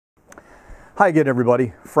Hi again,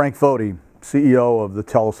 everybody. Frank Foti, CEO of the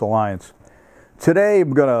Telos Alliance. Today,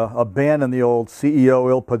 I'm going to abandon the old CEO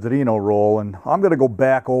Il Padrino role, and I'm going to go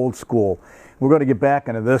back old school. We're going to get back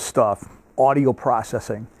into this stuff, audio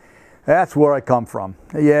processing. That's where I come from.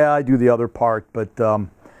 Yeah, I do the other part, but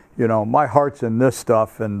you know, my heart's in this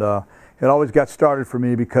stuff, and it always got started for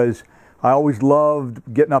me because I always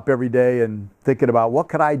loved getting up every day and thinking about what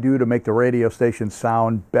could I do to make the radio station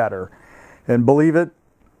sound better. And believe it,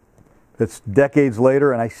 it's decades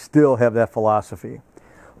later, and I still have that philosophy.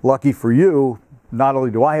 Lucky for you, not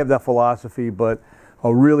only do I have that philosophy, but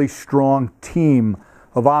a really strong team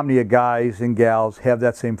of Omnia guys and gals have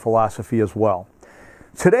that same philosophy as well.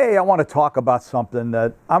 Today, I want to talk about something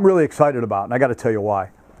that I'm really excited about, and I got to tell you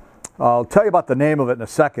why. I'll tell you about the name of it in a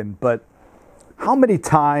second, but how many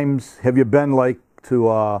times have you been to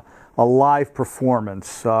a live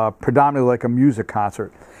performance, predominantly like a music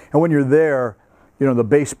concert, and when you're there, you know, the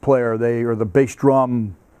bass player, or the bass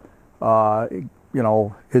drum, you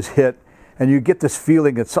know, is hit, and you get this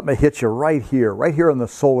feeling that something hits you right here in the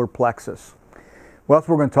solar plexus. Well, that's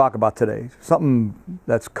what we're going to talk about today. Something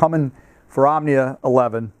that's coming for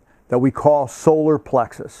Omnia.11 that we call Solar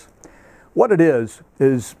Plexus. What it is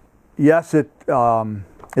yes, it's an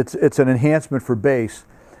enhancement for bass,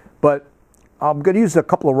 but I'm going to use a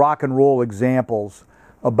couple of rock and roll examples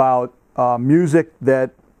about music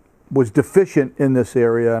that was deficient in this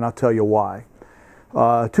area, and I'll tell you why.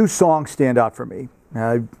 Two songs stand out for me.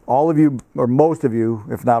 All of you, or most of you,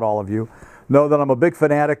 if not all of you, know that I'm a big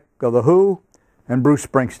fanatic of The Who and Bruce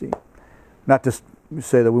Springsteen. Not to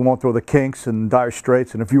say that we won't throw the Kinks and Dire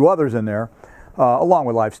Straits and a few others in there, along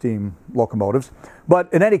with live steam locomotives. But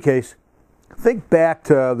in any case, think back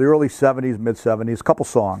to the early 70s, mid-70s, a couple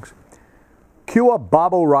songs. Cue up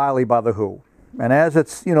Bob O'Reilly by The Who. And as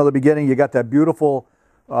it's, you know, the beginning, you got that beautiful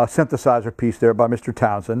synthesizer piece there by Mr.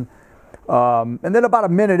 Townsend. And then about a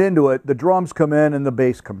minute into it, the drums come in and the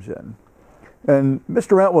bass comes in. And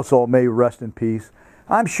Mr. Entwistle, may rest in peace,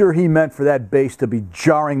 I'm sure he meant for that bass to be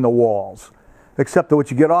jarring the walls. Except that what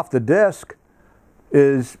you get off the disc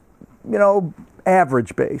is, you know,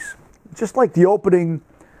 average bass. Just like the opening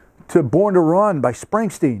to Born to Run by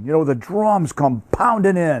Springsteen. You know, the drums come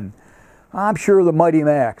pounding in. I'm sure the mighty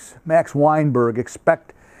Max Weinberg,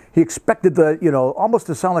 he expected the, you know, almost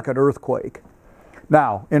to sound like an earthquake.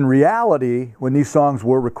 Now, in reality, when these songs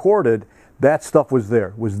were recorded, that stuff was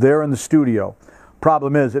there in the studio.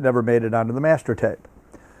 Problem is, it never made it onto the master tape.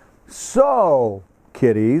 So,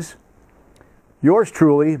 kiddies, yours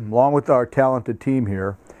truly, along with our talented team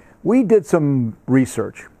here, we did some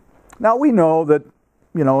research. Now, we know that,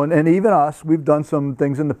 you know, and even us, we've done some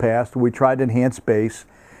things in the past. We tried to enhance bass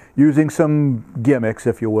using some gimmicks,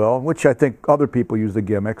 if you will, which I think other people use the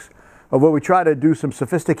gimmicks, of where we try to do some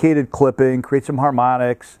sophisticated clipping, create some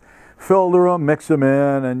harmonics, filter them, mix them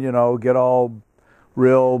in, and, you know, get all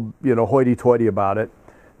real, you know, hoity-toity about it.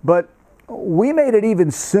 But we made it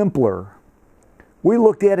even simpler. We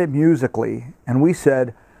looked at it musically, and we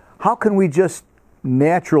said, how can we just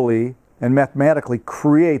naturally and mathematically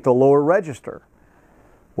create the lower register?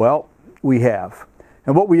 Well, we have.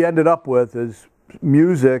 And what we ended up with is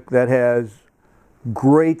music that has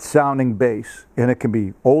great sounding bass, and it can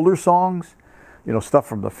be older songs, you know, stuff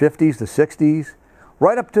from the 50s, the 60s,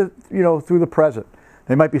 right up to, you know, through the present.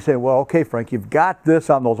 They might be saying, well, okay, Frank, you've got this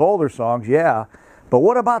on those older songs, yeah, but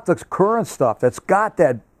what about the current stuff that's got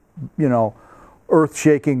that, you know,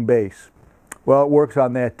 earth-shaking bass? Well, it works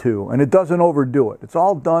on that too, and it doesn't overdo it. It's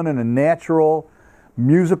all done in a natural,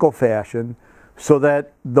 musical fashion so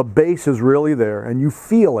that the bass is really there and you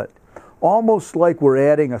feel it. Almost like we're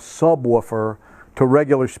adding a subwoofer to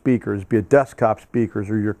regular speakers, be it desktop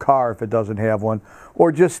speakers or your car if it doesn't have one,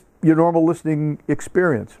 or just your normal listening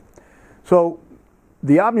experience. So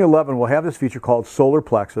the Omnia.11 will have this feature called Solar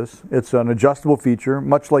Plexus. It's an adjustable feature,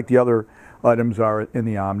 much like the other items are in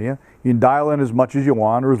the Omnia. You can dial in as much as you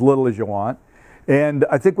want or as little as you want. And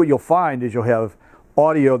I think what you'll find is you'll have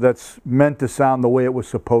audio that's meant to sound the way it was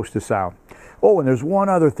supposed to sound. Oh, and there's one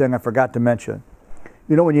other thing I forgot to mention.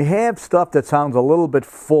 You know, when you have stuff that sounds a little bit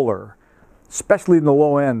fuller, especially in the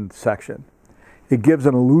low end section, it gives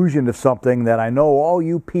an illusion of something that I know all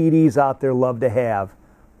you PDs out there love to have,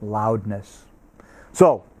 loudness.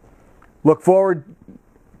 So, look forward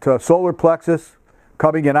to Solar Plexus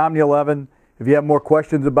coming in Omnia.11. If you have more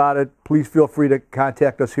questions about it, please feel free to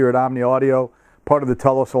contact us here at Omnia Audio, part of the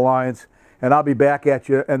Telos Alliance, and I'll be back at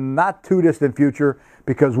you in not too distant future,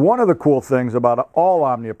 because one of the cool things about all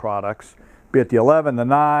Omnia products, be it the 11, the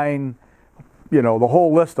 9, you know, the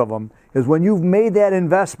whole list of them, is when you've made that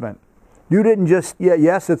investment, you didn't just,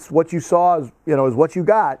 yes, it's what you saw, is, you know, is what you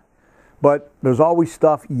got, but there's always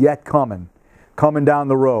stuff yet coming. coming down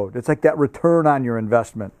the road. It's like that return on your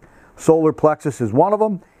investment. Solar Plexus is one of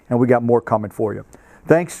them, and we got more coming for you.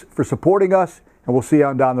 Thanks for supporting us, and we'll see you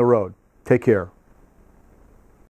on down the road. Take care.